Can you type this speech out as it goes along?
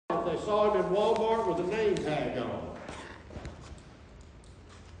they saw him in Walmart with a name tag on.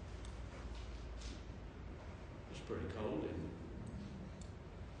 It's pretty cold, isn't it?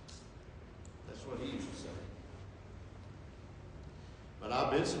 That's what he used to say. But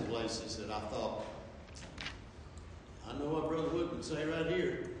I've been some places that I thought, I know what Brother Wood would say right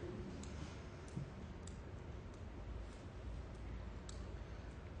here.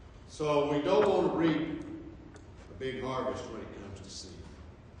 So we don't want to reap a big harvest when it comes to sin.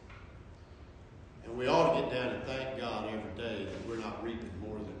 And we ought to get down and thank God every day that we're not reaping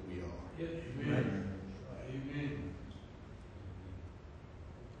more than we are. Amen. Amen.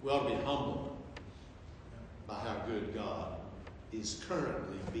 We ought to be humbled by how good God is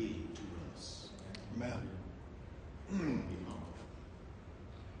currently being to us. Amen. Be humble.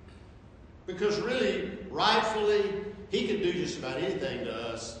 Because really, rightfully, he can do just about anything to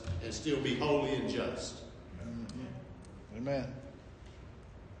us and still be holy and just. Amen.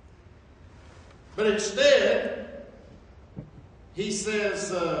 But instead, he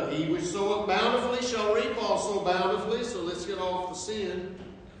says, he which soweth bountifully shall reap also bountifully. So let's get off the sin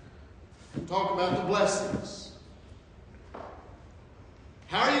and talk about the blessings.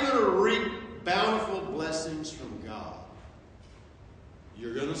 How are you going to reap bountiful blessings from God?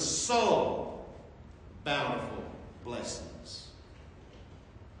 You're going to sow bountiful blessings.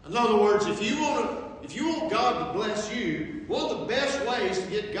 In other words, if you want God to bless you, one of the best ways to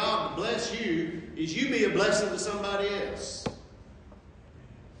get God to bless you is you be a blessing to somebody else.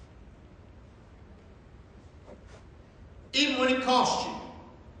 Even when it costs you.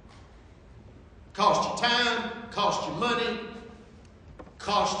 Cost you time, cost you money,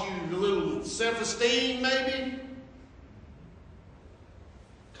 cost you a little self-esteem maybe,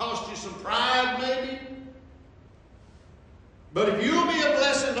 cost you some pride maybe. But if you'll be a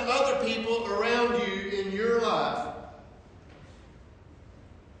blessing to other people around you in your life,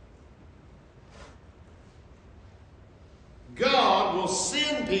 God will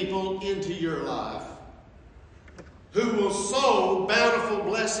send people into your life who will sow bountiful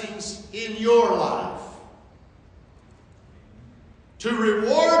blessings in your life to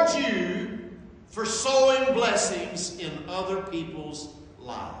reward you for sowing blessings in other people's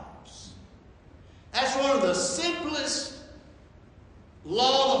lives. That's one of the simplest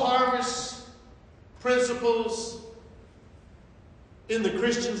law of the harvest principles in the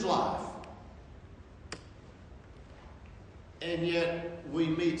Christian's life. And yet we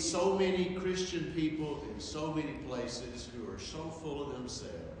meet so many Christian people in so many places who are so full of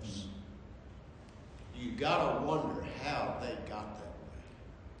themselves. You gotta wonder how they got that way.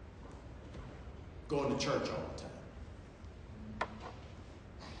 Going to church all the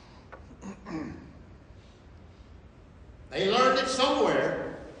time. They learned it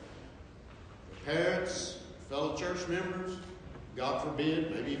somewhere. Their parents, fellow church members, God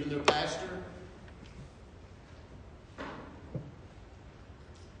forbid, maybe even their pastor. To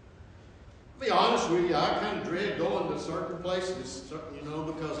be honest with you, I kind of dread going to certain places,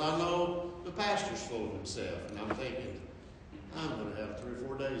 because I know the pastor's full of himself. And I'm thinking, I'm going to have 3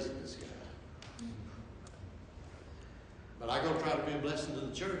 or 4 days of this guy. But I go try to be a blessing to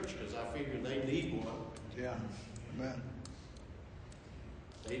the church because I figure they need one. Yeah. Amen.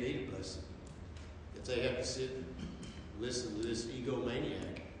 They need a blessing. If they have to sit and listen to this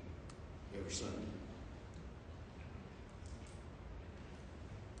egomaniac every Sunday.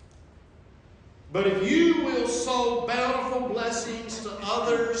 But if you will sow bountiful blessings to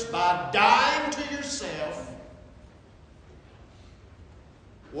others by dying to yourself,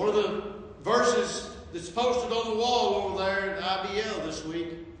 one of the verses that's posted on the wall over there at IBL this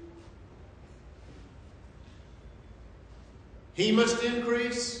week, he must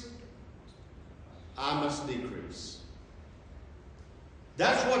increase, I must decrease.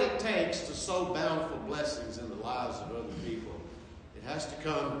 That's what it takes to sow bountiful blessings in the lives of other people. It has to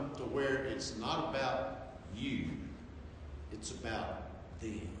come to where it's not about you. It's about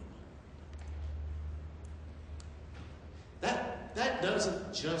them. That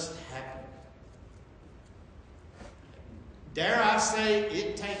doesn't just happen. Dare I say,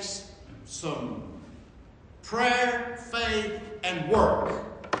 it takes some prayer, faith, and work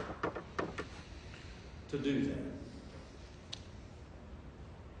to do that.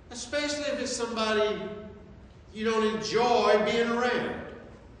 Especially if it's somebody you don't enjoy being around.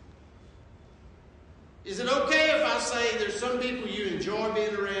 Is it okay if I say there's some people you enjoy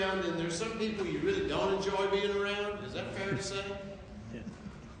being around and there's some people you really don't enjoy being around? Is that fair to say? Yeah.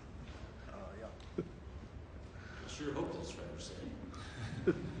 I sure hope that's fair to say.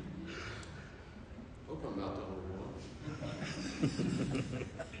 Hope I'm not the only one.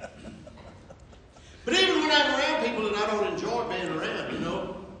 But even when I'm around people that I don't enjoy being around,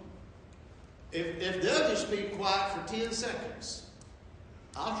 If they'll just be quiet for 10 seconds,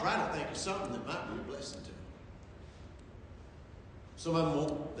 I'll try to think of something that might be a blessing to them. Some of them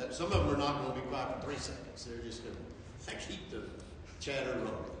won't. Some of them are not going to be quiet for 3 seconds. They're just going to keep the chatter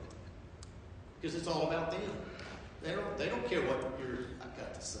rolling. Because it's all about them. They don't care what I've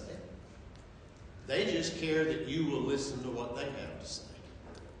got to say. They just care that you will listen to what they have to say.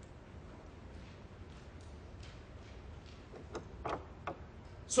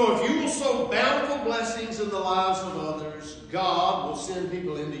 So if you will sow bountiful blessings in the lives of others, God will send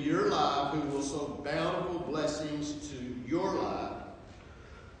people into your life who will sow bountiful blessings to your life.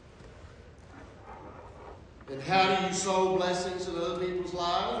 And how do you sow blessings in other people's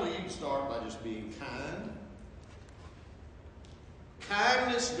lives? Well, you can start by just being kind.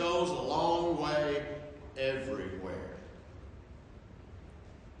 Kindness goes a long way everywhere.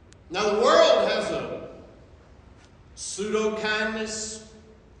 Now, the world has a pseudo-kindness,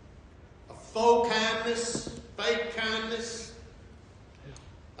 a faux kindness, fake kindness,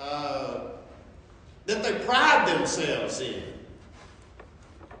 that they pride themselves in.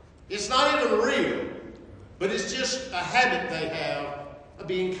 It's not even real, but it's just a habit they have of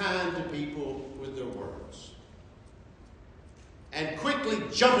being kind to people with their words. And quickly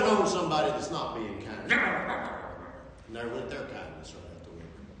jumping on somebody that's not being kind. And there went their kindness right out the window.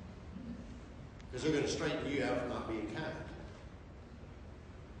 Because they're going to straighten you out for not being kind.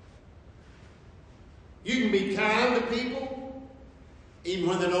 You can be kind to people, even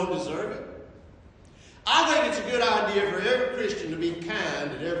when they don't deserve it. I think it's a good idea for every Christian to be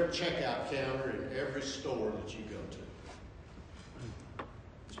kind at every checkout counter in every store that you go to.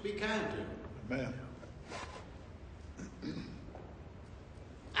 Just be kind to them. Amen.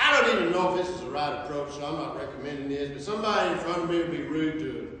 I don't even know if this is the right approach, so I'm not recommending this, but somebody in front of me would be rude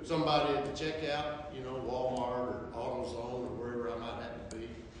to somebody at the checkout, Walmart or AutoZone or wherever I might happen to be.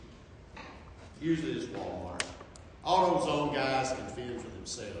 Usually it's Walmart. AutoZone guys can fend for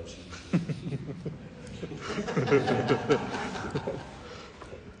themselves.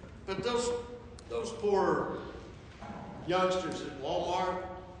 But those poor youngsters at Walmart,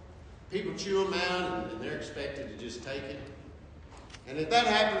 people chew them out and they're expected to just take it. And if that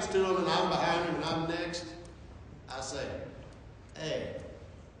happens to them and I'm behind them and I'm next, I say, hey,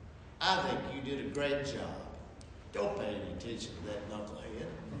 I think you did a great job. Don't pay any attention to that knucklehead.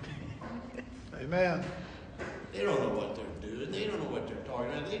 Amen. They don't know what they're doing. They don't know what they're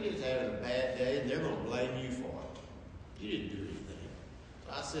talking about. They're just having a bad day and they're going to blame you for it. You didn't do anything.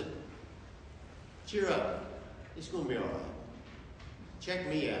 So I said, cheer up. It's going to be all right. Check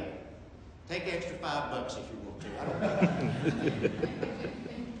me out. Take extra $5 if you want to. I don't care.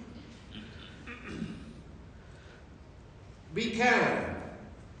 Be kind.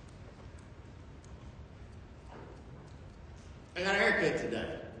 I got a haircut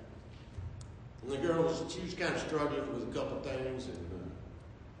today. And the girl was kind of struggling with a couple things. And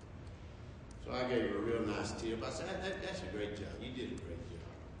so I gave her a real nice tip. I said, that's a great job. You did a great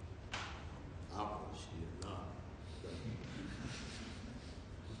job. I don't know if she did or not. But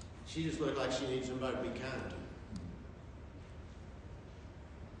she just looked like she needs somebody to be kind to.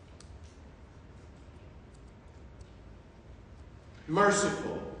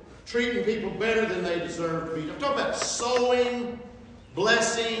 Merciful. Treating people better than they deserve to be. I'm talking about sowing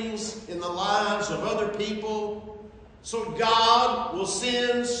blessings in the lives of other people. So God will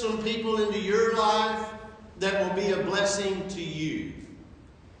send some people into your life that will be a blessing to you.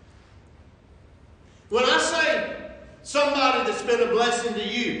 When I say somebody that's been a blessing to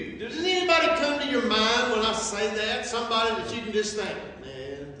you, does anybody come to your mind when I say that? Somebody that you can just think,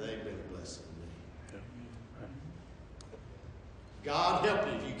 man, they've been a blessing to me. God help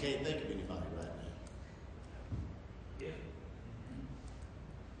you if you can't think of anybody right now.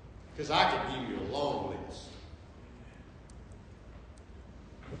 Because I could give you a long list.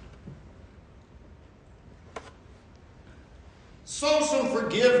 Sow some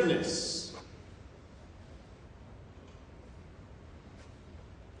forgiveness.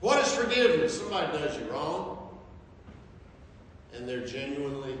 What is forgiveness? Somebody does you wrong, and they're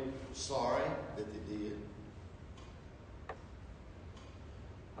genuinely sorry that they did.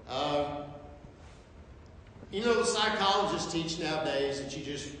 The psychologists teach nowadays that you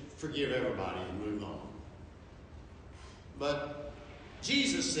just forgive everybody and move on. But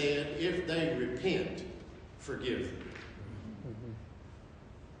Jesus said, if they repent, forgive them.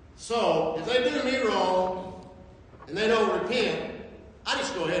 So, if they do me wrong and they don't repent, I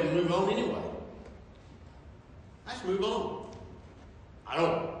just go ahead and move on anyway. I just move on. I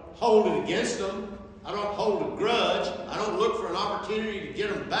don't hold it against them. I don't hold a grudge. I don't look for an opportunity to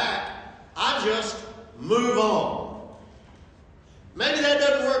get them back. I just move on. Maybe that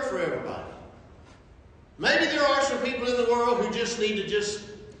doesn't work for everybody. Maybe there are some people in the world who just need to just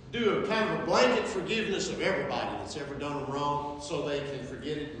do a kind of a blanket forgiveness of everybody that's ever done them wrong so they can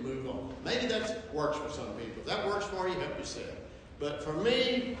forget it and move on. Maybe that works for some people. If that works for you, help yourself. But for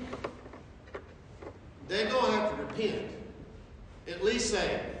me, they're going to have to repent. At least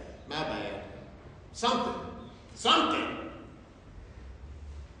say, my bad. Something.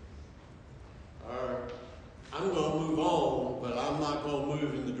 Or, I'm going to move on, but I'm not going to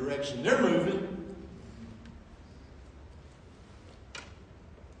move in the direction they're moving.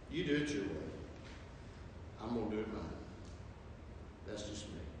 You do it your way. I'm going to do it mine. That's just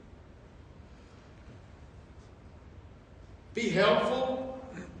me. Be helpful.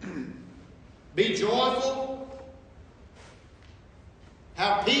 Be joyful.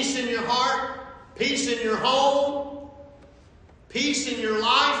 Have peace in your heart. Peace in your home. Peace in your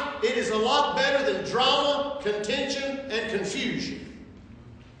life. It is a lot better than drama, contention, and confusion.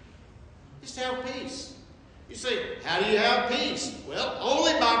 Just have peace. You say, how do you have peace? Well,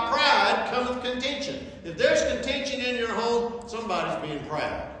 only by pride cometh contention. If there's contention in your home, somebody's being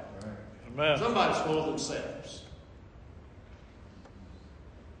proud. Amen. Somebody's full of themselves.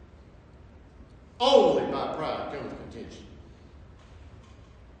 Only by pride cometh contention.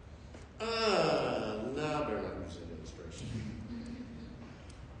 No, I better not use that illustration.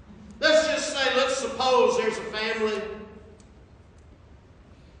 Let's suppose there's a family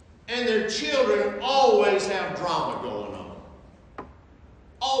and their children always have drama going on.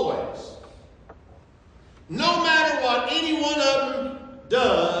 Always. No matter what any one of them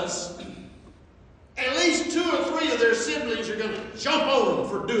does, at least 2 or 3 of their siblings are going to jump on them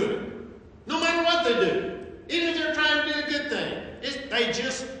for doing it. No matter what they do. Even if they're trying to do a good thing. They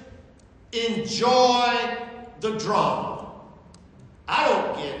just enjoy the drama. I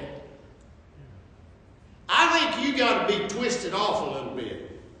don't get it. I think you got to be twisted off a little bit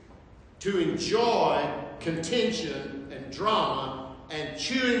to enjoy contention and drama and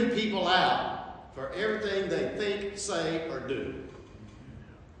chewing people out for everything they think, say, or do.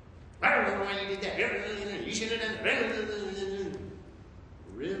 I don't know why you did that. You shouldn't have done that.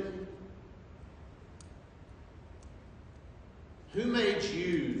 Really? Who made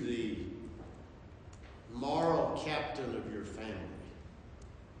you the moral captain of your family?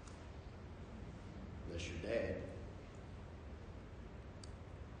 That's your dad.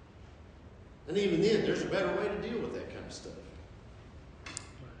 And even then, there's a better way to deal with that kind of stuff.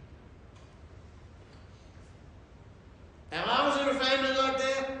 If I was in a family like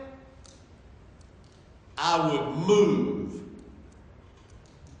that, I would move.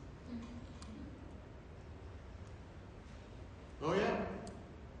 Oh yeah?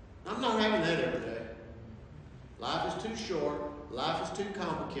 I'm not having that every day. Life is too short. Life is too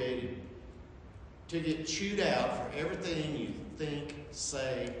complicated to get chewed out for everything you think,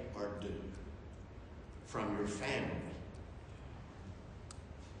 say, or do from your family.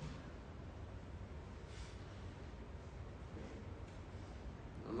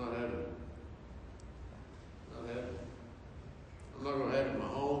 I'm not having it. I'm not going to have it in my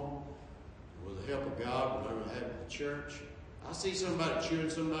home. With the help of God, I'm not going to have it in the church. I see somebody chewing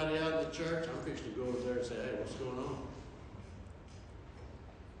somebody out in the church, I'm fixing to go over there and say, hey, what's going on?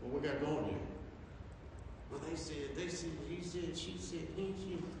 What we got going here? Well, they said, he said, she said, he,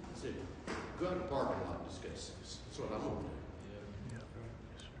 she. I said, go out in the parking lot and discuss this. That's what I'm going to do.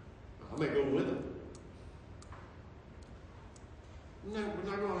 I may go with them. No, we're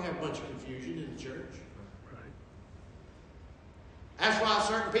not going to have a bunch of confusion in the church. That's why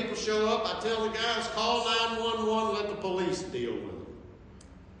certain people show up. I tell the guys, call 911, let the police deal with them.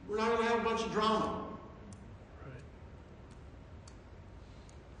 We're not going to have a bunch of drama.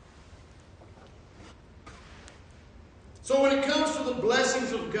 So when it comes to the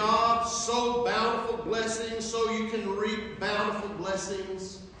blessings of God, sow bountiful blessings so you can reap bountiful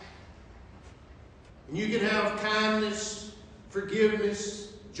blessings. And you can have kindness,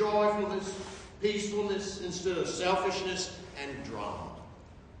 forgiveness, joyfulness, peacefulness instead of selfishness and drama.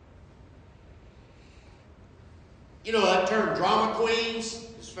 You know, that term drama queens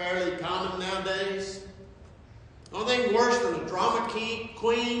is fairly common nowadays. The only thing worse than a drama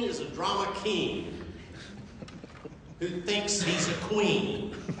queen is a drama king who thinks he's a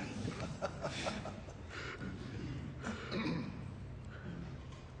queen.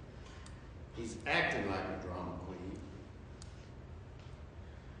 He's acting like a drama queen.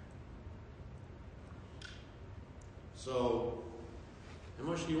 So, how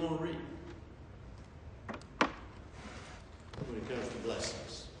much do you want to read when it comes to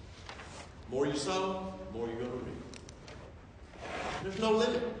blessings? More you sow, more you're going to reap. There's no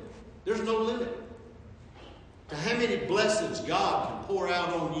limit. There's no limit to how many blessings God can pour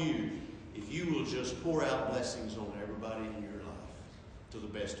out on you if you will just pour out blessings on everybody in your life to the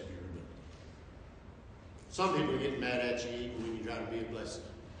best of your ability. Some people get mad at you even when you try to be a blessing.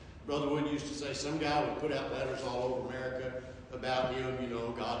 Brother Wood used to say some guy would put out letters all over America about him,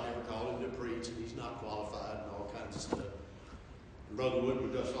 God never called him to preach and he's not qualified and all kinds of stuff. And Brother Wood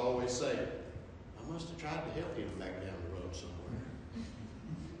would just always say, I must have tried to help him back down the road somewhere.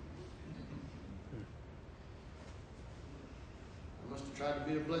 I must have tried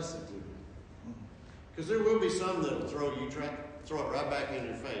to be a blessing to him. Because there will be some that will throw it right back in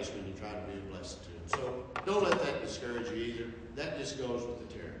your face when you try to be a blessing to them. So don't let that discourage you either. That just goes with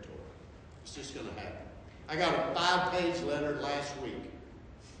the territory. It's just going to happen. I got a 5-page letter last week.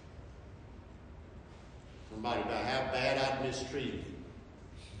 Somebody about how bad I'd mistreated him.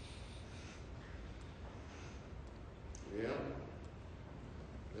 Yeah.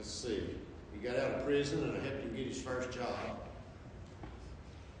 Let's see. He got out of prison and I helped him get his first job.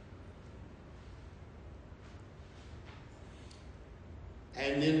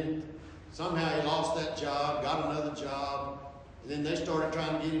 And then somehow he lost that job, got another job, and then they started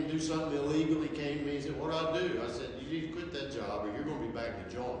trying to get him to do something illegal. He came to me and said, what do I do? I said, you need to quit that job or you're going to be back in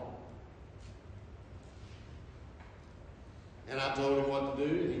the joint. And I told him what to do,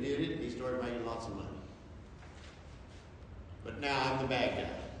 and he did it, and he started making lots of money. But now I'm the bad guy.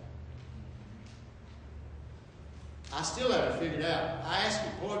 I still haven't figured out. I asked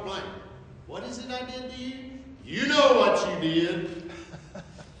him point blank, what is it I did to you? You know what you did.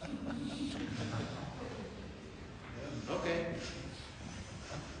 Okay.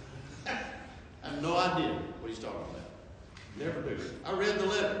 I have no idea what he's talking about. Never do. I read the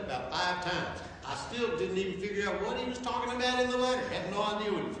letter about 5 times. I still didn't even figure out what he was talking about in the letter. I had no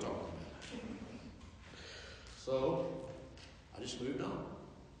idea what he was talking about. So, I just moved on.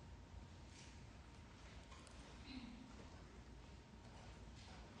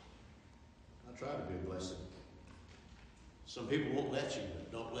 I try to be a blessing. Some people won't let you,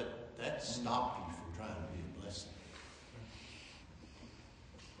 but don't let that stop you from trying to be a blessing.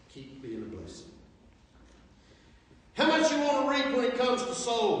 Keep being a blessing. How much you want to reap when it comes to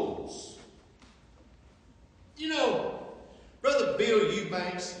souls? Brother Bill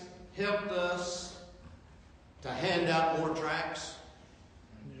Eubanks helped us to hand out more tracts.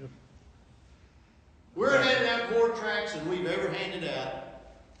 Yep. We're handing out more tracts than we've ever handed out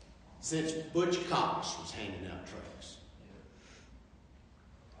since Butch Cox was handing out tracts.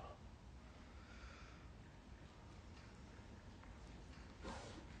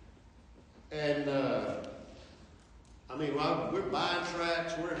 And, while we're buying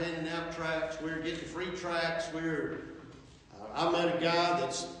tracts, we're handing out tracts, we're getting free tracts, I met a guy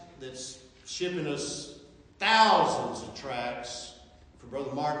that's shipping us thousands of tracts for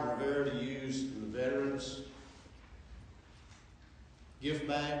Brother Martin Rivera to use in the veterans. Gift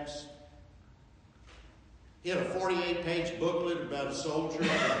bags. He had a 48-page booklet about a soldier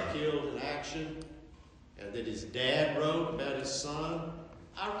that got killed in action that his dad wrote about his son.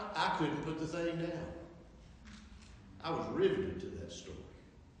 I couldn't put the thing down. I was riveted to that story.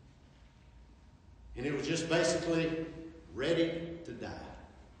 And it was just basically ready to die.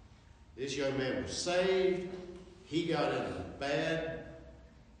 This young man was saved. He got in a bad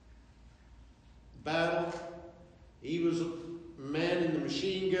battle. He was a man in the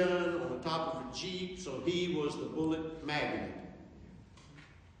machine gun on the top of a Jeep, so he was the bullet magnet.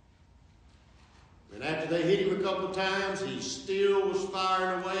 And after they hit him a couple of times, he still was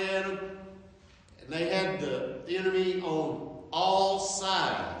firing away at them. And they had the enemy on all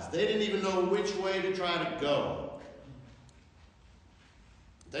sides. They didn't even know which way to try to go.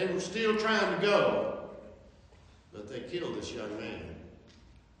 They were still trying to go, but they killed this young man.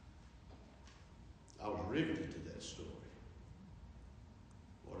 I was riveted to that story.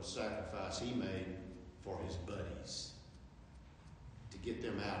 What a sacrifice he made for his buddies to get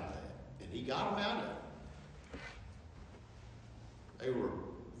them out of that. And he got them out of it. They were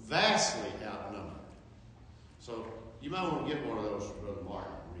vastly outnumbered. So you might want to get one of those from Brother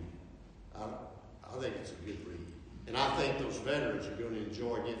Martin and read it. I think it's a good read. And I think those veterans are going to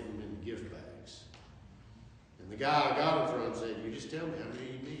enjoy getting them in the gift bags. And the guy I got them from said, you just tell me how many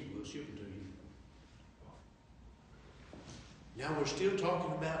you need. We'll ship them to you. Now we're still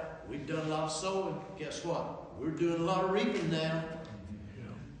talking about, we've done a lot of sowing. Guess what? We're doing a lot of reaping now.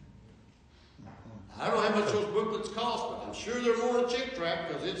 I don't know how much those booklets cost, but I'm sure they're more than a chick tract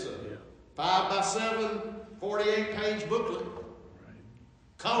because it's a 5x7, 48-page booklet. Right.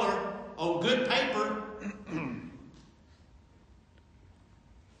 Color on good paper.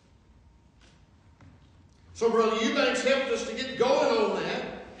 So Brother Eubanks helped us to get going on that.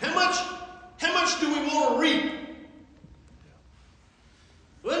 How much do we want to reap?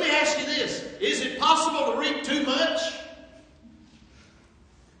 Let me ask you this. sow to reap too much?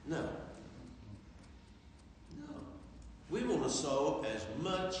 No. No. We want to sow as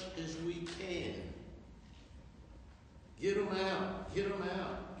much as we can. Get them out. Get them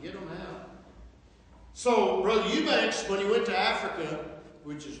out. Get them out. So, Brother Eubanks, when he went to Africa,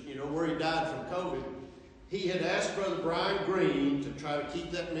 which is, where he died from COVID, he had asked Brother Brian Green to try to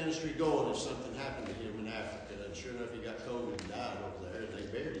keep that ministry going if something happened to him in Africa. And sure enough, he got COVID and died over there, and they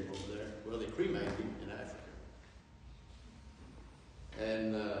buried him over there. Well, they cremated him in Africa.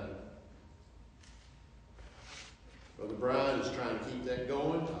 And Brother Brian is trying to keep that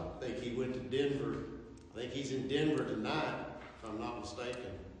going. I think he went to Denver. I think he's in Denver tonight, if I'm not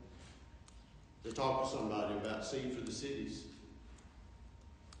mistaken, to talk to somebody about seed for the cities.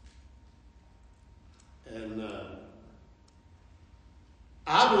 And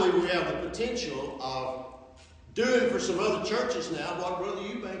I believe we have the potential of doing for some other churches now what Brother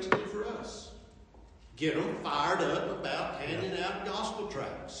Eubanks did for us. Get them fired up about handing out gospel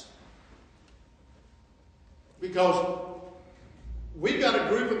tracts. Because we've got a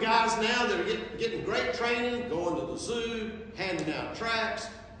group of guys now that are getting great training, going to the zoo, handing out tracts,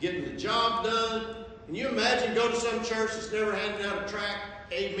 getting the job done. Can you imagine go to some church that's never handed out a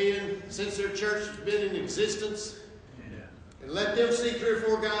tract, amen, since their church has been in existence? And let them see 3 or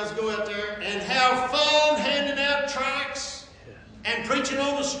 4 guys go out there and have fun handing out tracts and preaching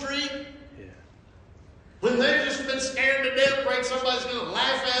on the street. When they've just been scared to death, afraid somebody's going to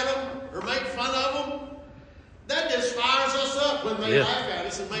laugh at them or make fun of them. That just fires us up when they laugh at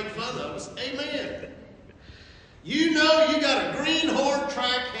us and make fun of us. Amen. You know you got a greenhorn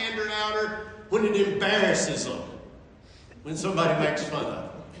tract hander outer when it embarrasses them. When somebody makes fun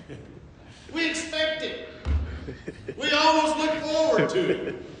of them. We expect it. We almost look forward to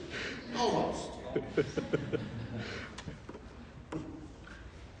it. Almost.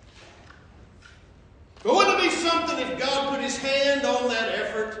 But wouldn't it be something if God put his hand on that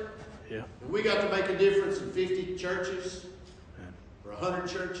effort? Yeah. And we got to make a difference in 50 churches, or 100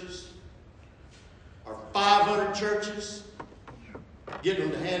 churches, or 500 churches, getting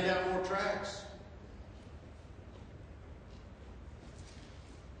them to hand out more tracts?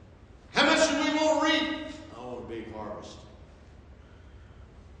 How much do we want to reap? I want a big harvest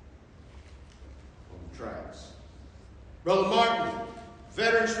on the tracts. Brother Martin,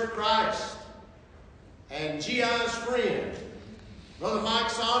 Veterans for Christ, and GI's friend. Brother Mike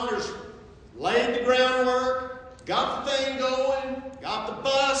Saunders laid the groundwork, got the thing going, got the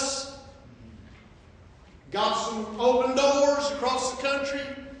bus, got some open doors across the country.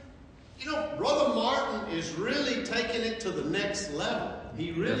 Brother Martin is really taking it to the next level.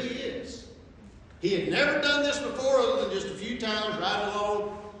 He really is. He had never done this before other than just a few times riding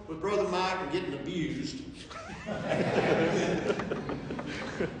along with Brother Mike and getting abused.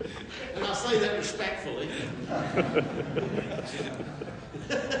 And I say that respectfully.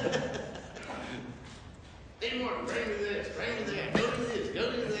 Hey, Martin, bring me this, bring me that, go do this,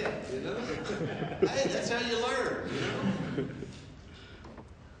 go do that, Hey, that's how you learn,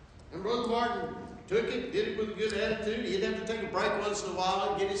 And Brother Martin took it, did it with a good attitude. He'd have to take a break once in a while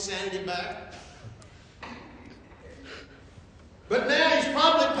and get his sanity back. But now he's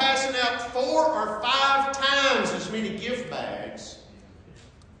probably passing out 4 or 5 times as many gift bags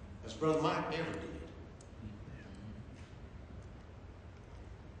as Brother Mike ever did.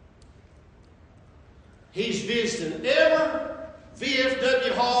 He's visiting every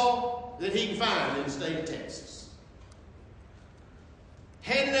VFW hall that he can find in the state of Texas.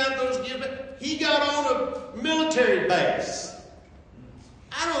 Handing out those gift bags. He got on a military base.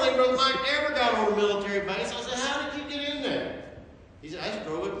 I don't think Brother Mike ever got on a military base. I said, how did you get in there? He said, I just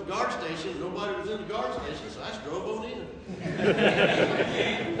drove up to the guard station. Nobody was in the guard station, so I just drove on in.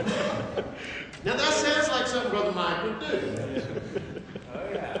 Now that sounds like something Brother Mike would do. Oh,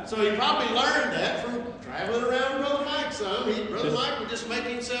 yeah. So he probably learned that from traveling around with Brother Mike some. Brother Mike would just make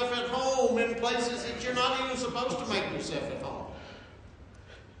himself at home in places that you're not even supposed to make yourself at home.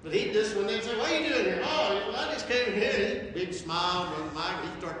 But he just, when they say, what are you doing here? Oh, well, I just came here. Big smile, Brother Mike.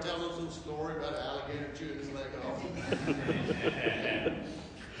 He'd start telling us some story about an alligator chewing his leg off.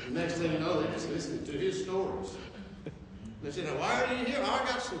 The next thing you know, they're just listening to his stories. They said, now, why are you here? Oh, I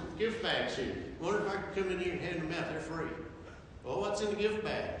got some gift bags here. Wonder if I could come in here and hand them out. They're free. Well, what's in the gift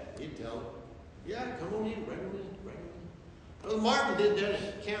bag? He'd tell them. Yeah, come on in. Bring them in. Bring them in. Brother Martin did that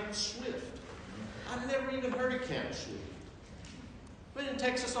at Camp Swift. I'd never even heard of Camp Swift. Been in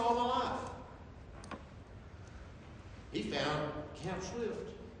Texas all my life. He found Camp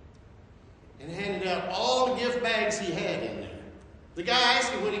Swift and handed out all the gift bags he had in there. The guy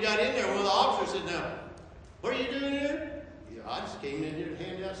asked him when he got in there, one of the officers said, now, what are you doing here? I just came in here to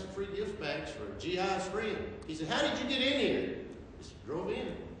hand out some free gift bags. tax for G.I.'s friend. He said, how did you get in here? He said, drove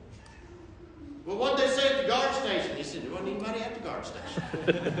in. Well, what did they say at the guard station? He said, there wasn't anybody at the guard station.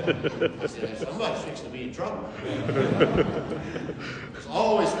 I said, somebody's fixing to be in trouble. There's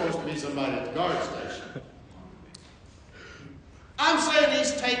always supposed to be somebody at the guard station. I'm saying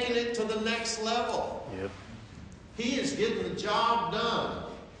he's taking it to the next level. Yep. He is getting the job done.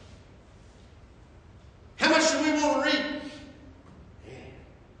 How much do we want to reap? Man,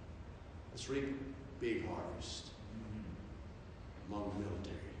 let's reap a big harvest among the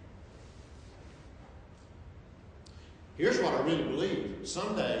military. Here's what I really believe.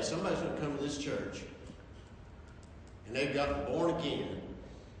 Someday, somebody's going to come to this church, and they've gotten born again, and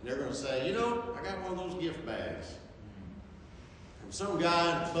they're going to say, you know, I got one of those gift bags from some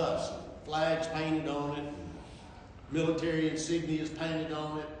guy in the bus, flags painted on it, military insignias painted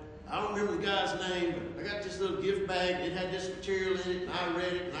on it. I don't remember the guy's name, but I got this little gift bag. It had this material in it, and I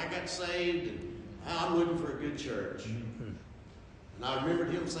read it, and I got saved, and I'm looking for a good church. And I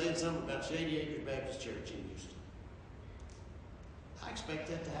remembered him saying something about Shady Acres Baptist Church in Houston. I expect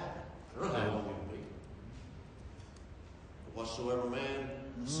that to happen. I don't know how long it will be. But whatsoever man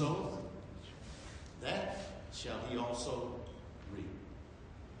soweth, that shall he also reap.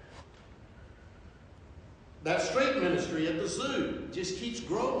 That street ministry at the zoo just keeps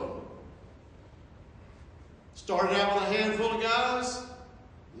growing. Started out with a handful of guys.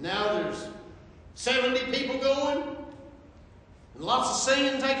 Now there's 70 people going. And lots of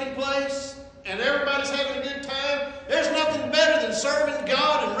singing taking place. And everybody's having a good time. There's nothing better than serving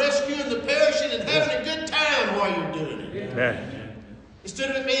God and rescuing the perishing and having a good time while you're doing it. Amen.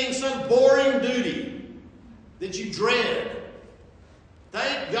 Instead of it being some boring duty that you dread.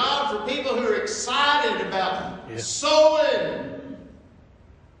 Thank God for people who are excited about sowing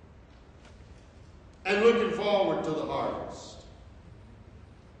and looking forward to the harvest.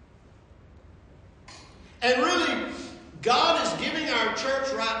 And really, God is giving our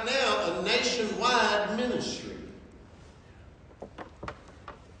church right now a nationwide ministry.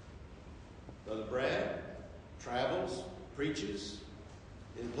 Brother Brad travels, preaches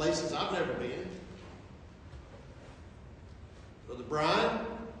in places I've never been. Brother Brian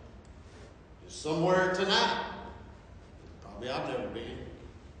is somewhere tonight. Probably I've never been.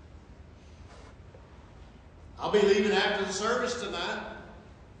 I'll be leaving after the service tonight.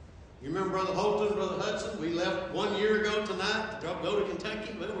 You remember Brother Holton, Brother Hudson? We left 1 year ago tonight to go to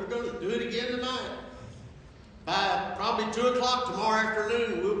Kentucky. Well, we're going to do it again tonight. By probably 2 o'clock tomorrow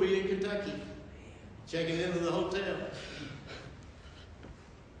afternoon, we'll be in Kentucky, checking into the hotel.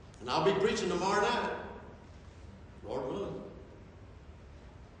 And I'll be preaching tomorrow night, Lord willing.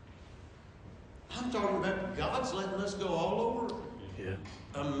 I'm talking about God's letting us go all over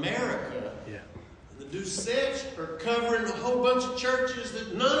America. Yeah. The Doucettes are covering a whole bunch of churches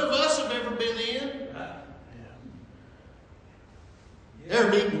that none of us have ever been in. They're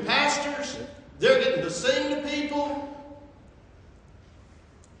meeting pastors. They're getting to sing to people.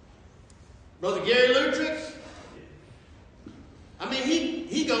 Brother Gary Lutrick, I mean,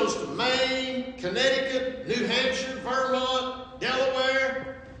 he goes to Maine, Connecticut, New Hampshire, Vermont,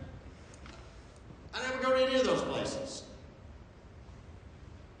 Delaware. I never go to any of those places.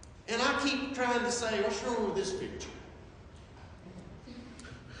 And I keep trying to say, what's wrong with this picture?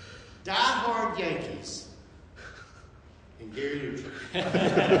 Die-hard Yankees and Gary Lutrick.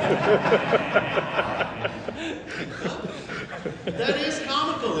 That is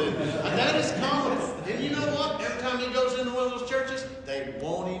comical, isn't it? That is comical. And you know what? Every time he goes into one of those churches, they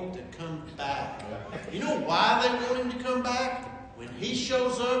want him to come back. You know why they want him to come back? When he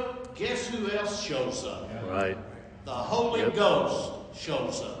shows up, guess who else shows up? Right. The Holy Ghost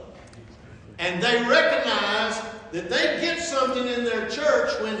shows up. And they recognize that they get something in their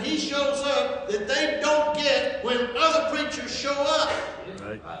church when he shows up that they don't get when other preachers show up.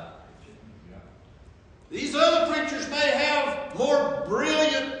 Right. These other preachers may have more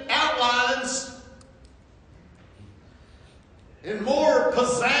brilliant outlines and more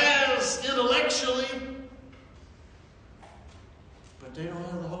pizzazz intellectually, but they don't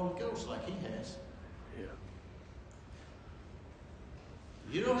have the Holy Ghost like he has. Yeah.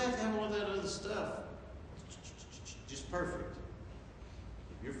 You don't have to have all that other stuff. Just perfect.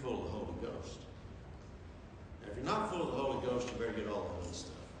 If you're full of the Holy Ghost. Now, if you're not full of the Holy Ghost, you better get all that other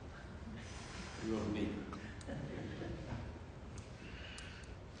stuff. You're going to need it.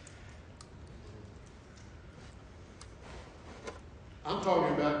 I'm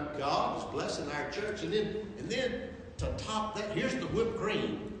talking about God is blessing our church, and then to top that, here's the whipped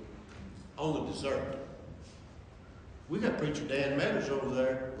cream on the dessert. We got preacher Dan Meadows over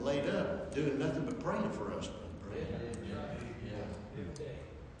there laid up, doing nothing but praying for us, Brother Brad.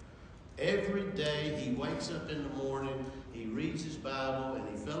 Every day he wakes up in the morning, he reads his Bible, and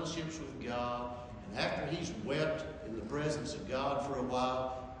he fellowships with God. And after he's wept in the presence of God for a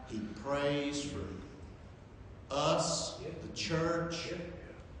while, he prays for us, the church.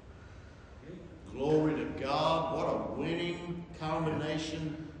 Glory to God. What a winning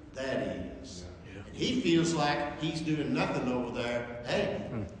combination that is. And he feels like he's doing nothing over there. Hey,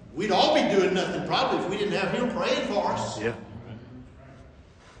 we'd all be doing nothing probably if we didn't have him praying for us. Yeah.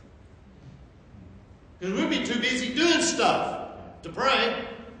 Because we'd be too busy doing stuff to pray.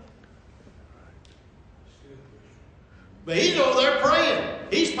 But he's over there praying.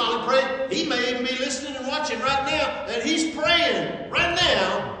 He's probably praying. He may even be listening and watching right now, and he's praying right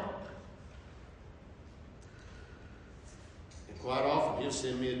now. And quite often he'll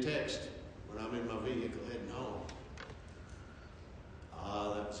send me a text when I'm in my vehicle heading home.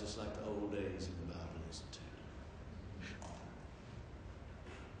 That was just like the old days in the Bible. Listen to it.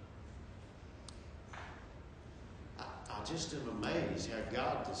 I just am amazed how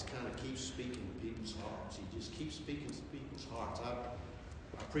God just kind of keeps speaking to people's hearts. He just keeps speaking to people's hearts. I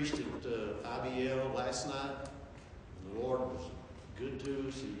preached at IBL last night. And the Lord was good to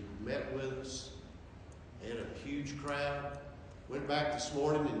us. He met with us. Had a huge crowd. Went back this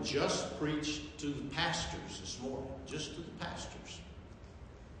morning and just preached to the pastors this morning. Just to the pastors.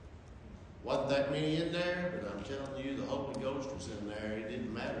 Wasn't that many in there, but I'm telling you, the Holy Ghost was in there. It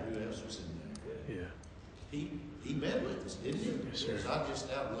didn't matter who else was in there. Yeah. He met with us, didn't he? Yes, sir. Because I just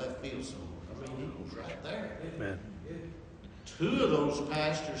out in left field somewhere. I mean, he was right there. Amen. Two of those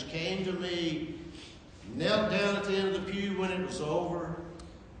pastors came to me, knelt down at the end of the pew when it was over, and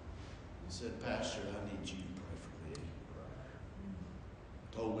said, "Pastor, I need you to pray for me."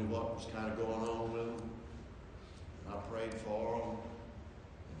 Told me what was kind of going on with them. And I prayed for them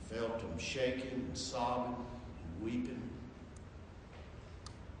and felt them shaking and sobbing and weeping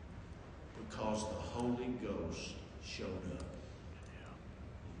because the Holy Ghost showed up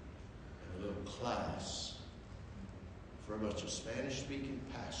in a little class for a bunch of Spanish-speaking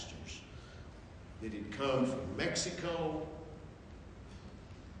pastors that had come from Mexico,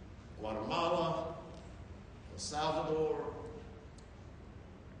 Guatemala, El Salvador,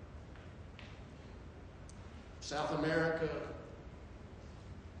 South America,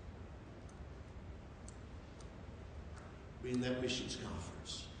 being that missions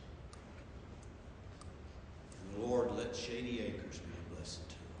conference. And the Lord let Shady Acres be a blessing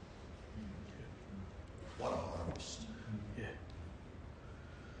to them. What a harvest. Yeah.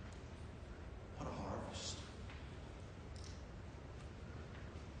 What a harvest.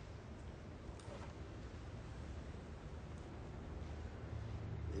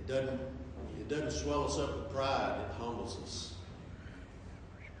 It doesn't swell us up with pride, it humbles us.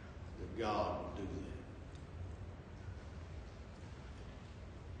 That God will do that.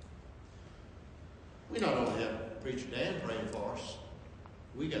 We not only have Preacher Dan praying for us,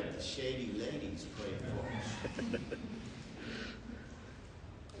 we got the Shady Ladies praying for us.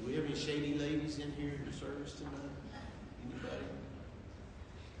 Do we have any Shady Ladies in here in the service tonight? Anybody?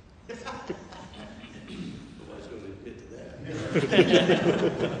 Nobody's going to admit to that.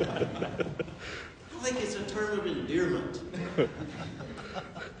 I think it's a term of endearment.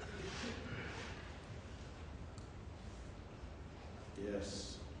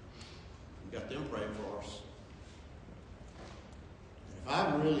 Yes. We got them praying for us. And if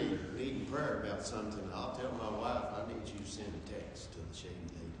I'm really needing prayer about something, I'll tell my wife, I need you to send a text to the Shady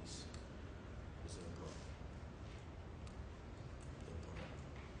Ladies. Because they'll pray.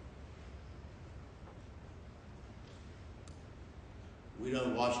 We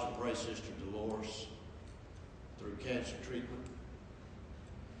done watched her pray Sister Dolores through cancer treatment.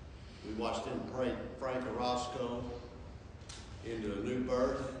 We watched them pray Frank Orozco into a new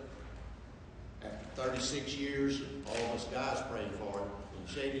birth. After 36 years, all of us guys prayed for him. And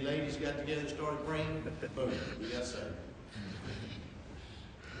the Shady Ladies got together and started praying. Boom, we got saved.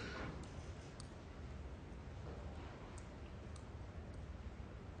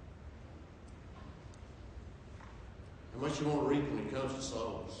 How much you want to reap when it comes to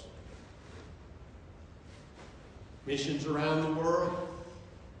souls? Missions around the world.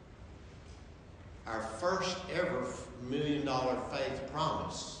 Our first ever $1 million faith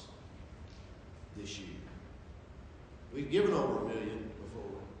promise this year. We've given over $1 million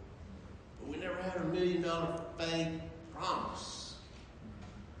before, but we never had a $1 million faith promise.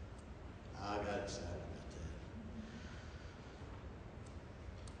 I got excited about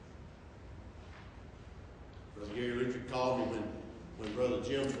that. Brother Gary Lutrick called me when Brother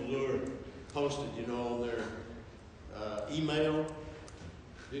Jim Fallure posted, on their email,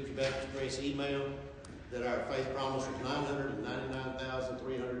 Victory Baptist Grace email, that our faith promise was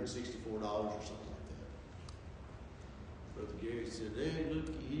 $999,364. or something like that. Brother Gary said, hey,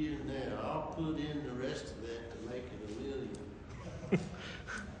 looky here now. I'll put in the rest of that to make it $1 million.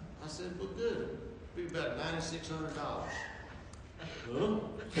 I said, well, good. It'll be about $9,600. Huh?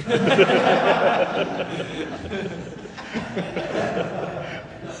 He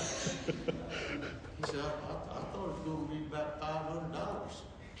said, I thought it was going to be about $500.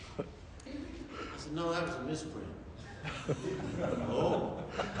 I said, no, that was a misprint. Oh.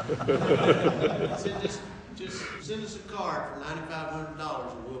 I said, just send us a card for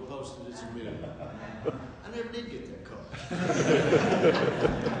 $9,500 and we'll post it as $1 million. I never did get that card.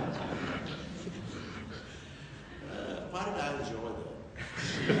 Why did I enjoy that?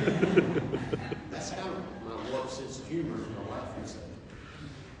 That's kind of my warped sense of humor, as my wife would say.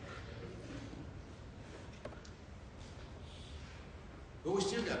 But we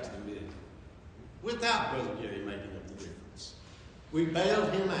still got to the million without Brother Gary making up the difference. We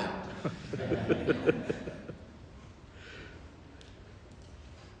bailed him out.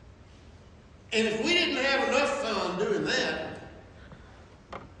 And if we didn't have enough fun doing that,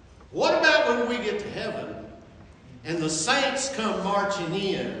 what about when we get to heaven and the saints come marching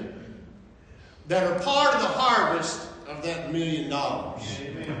in that are part of the harvest of that $1 million?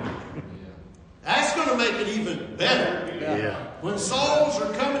 Amen. That's going to make it even better. Yeah. When souls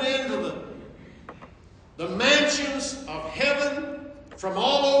are coming into the mansions of heaven from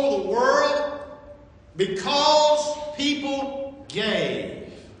all over the world because people gave.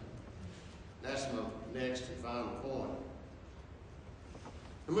 That's my next and final point.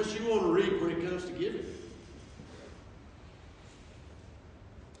 How much you want to reap when it comes to giving?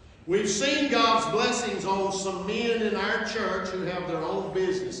 We've seen God's blessings on some men in our church who have their own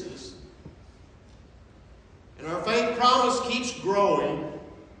businesses. And our faith promise keeps growing.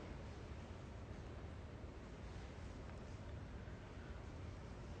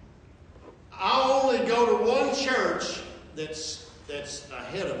 I only go to one church that's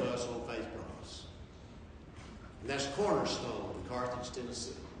ahead of us on faith promise. And that's Cornerstone in Carthage,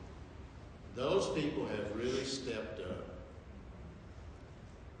 Tennessee. Those people have really stepped up.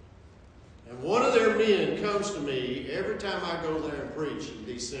 And one of their men comes to me every time I go there and preach in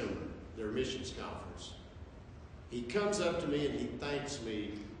December, their missions conference. He comes up to me and he thanks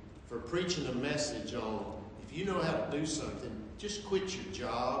me for preaching a message on, if you know how to do something, just quit your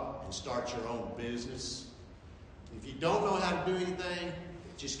job and start your own business. If you don't know how to do anything,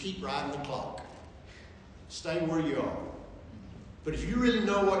 just keep riding the clock. Stay where you are. But if you really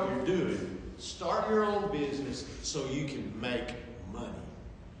know what you're doing, start your own business so you can make money.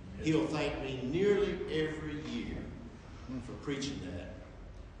 He'll thank me nearly every year for preaching that.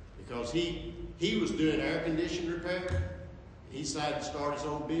 Because he was doing air conditioner repair. He decided to start his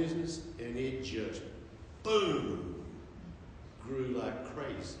own business, and it just, boom, grew like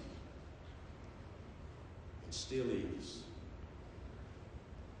crazy. It still is.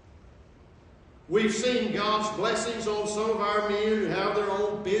 We've seen God's blessings on some of our men who have their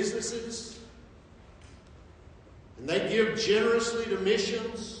own businesses. And they give generously to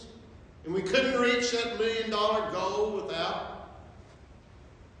missions. And we couldn't reach that $1 million goal without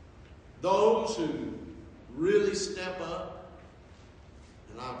those who really step up.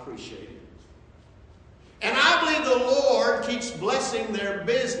 And I appreciate it. And I believe the Lord keeps blessing their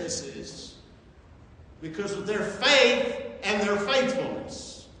businesses because of their faith and their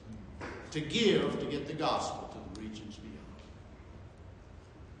faithfulness to give to get the gospel to the regions beyond.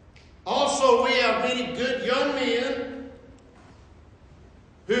 Also, we have many good young men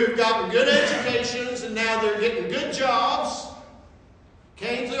who have gotten good educations and now they're getting good jobs.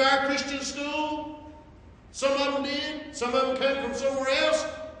 Came through our Christian school. Some of them did. Some of them came from somewhere else.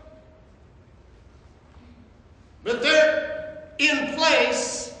 But they're in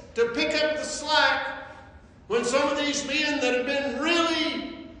place to pick up the slack when some of these men that have been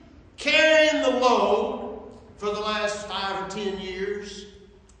really carrying the load for the last 5 or 10 years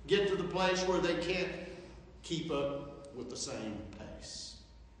get to the place where they can't keep up with the same pace.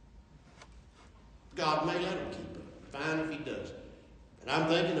 God may let them keep up. Fine if he does. And I'm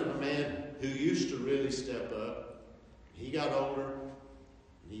thinking of a man who used to really step up. He got older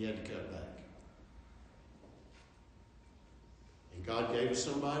and he had to cut back. And God gave us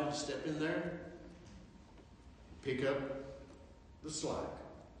somebody to step in there, pick up the slack.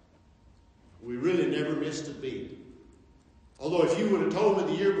 We really never missed a beat. Although if you would have told me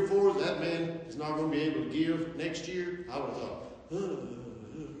the year before that man is not going to be able to give next year, I would have thought,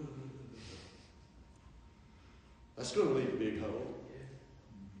 that's going to leave a big hole.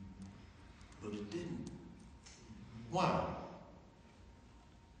 But it didn't. Why?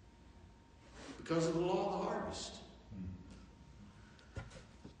 Because of the law of the harvest.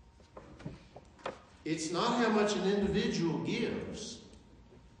 It's not how much an individual gives.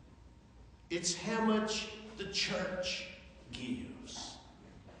 It's how much the church gives.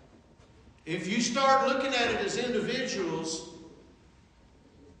 If you start looking at it as individuals,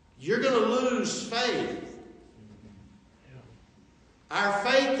 you're going to lose faith. Our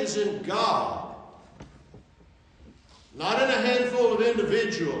faith is in God, not in a handful of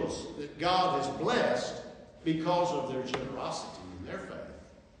individuals that God has blessed because of their generosity and their faith.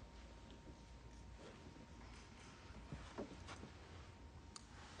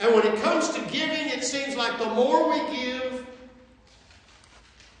 And when it comes to giving, it seems like the more we give,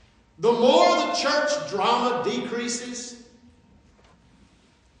 the more the church drama decreases.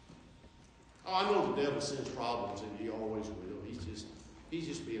 Oh, I know the devil sends problems, and he always will. He's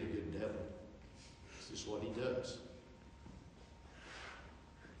just being a good devil. It's just what he does.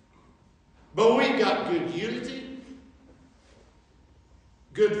 But we've got good unity,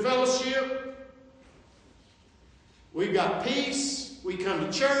 good fellowship. We've got peace. We come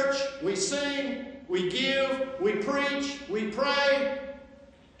to church. We sing. We give. We preach. We pray.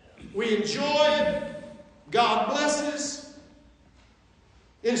 We enjoy it. God blesses.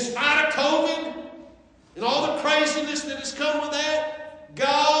 In spite of COVID and all the craziness that has come with that,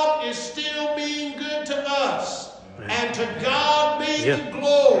 God is still being good to us. Amen. And to God be the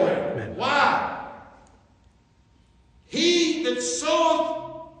glory. Amen. Why? He that soweth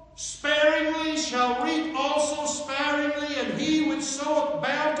sparingly shall reap also sparingly, and he which soweth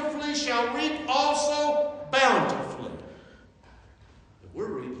bountifully shall reap also bountifully. But we're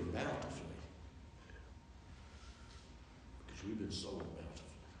reaping bountifully because we've been sowing bountifully.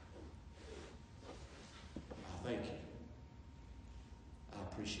 I thank you. I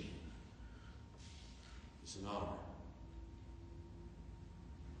appreciate it. It's an honor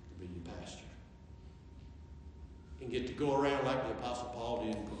to be your pastor and get to go around like the Apostle Paul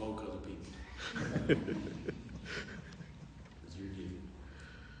did and provoke other people. As you're giving.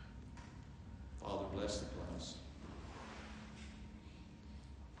 Father, bless the place.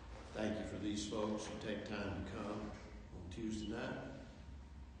 Thank you for these folks who take time to come on Tuesday night.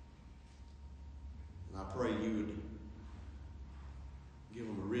 And I pray you would give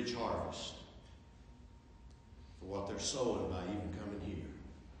them a rich harvest for what they're sowing by even coming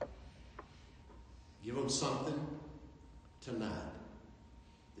here. Give them something tonight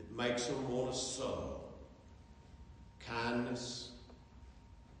that makes them want to sow kindness,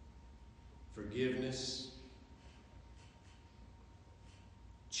 forgiveness,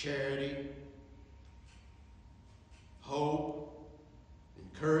 charity, hope,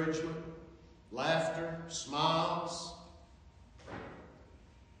 encouragement, laughter, smiles,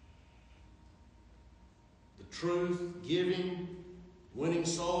 the truth, giving, winning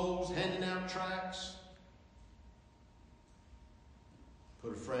souls, handing out tracts.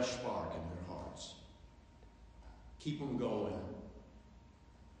 Put a fresh spark in their hearts. Keep them going.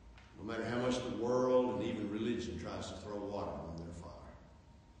 No matter how much the world and even religion tries to throw water on their fire.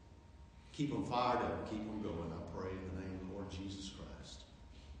 Keep them fired up. Keep them going.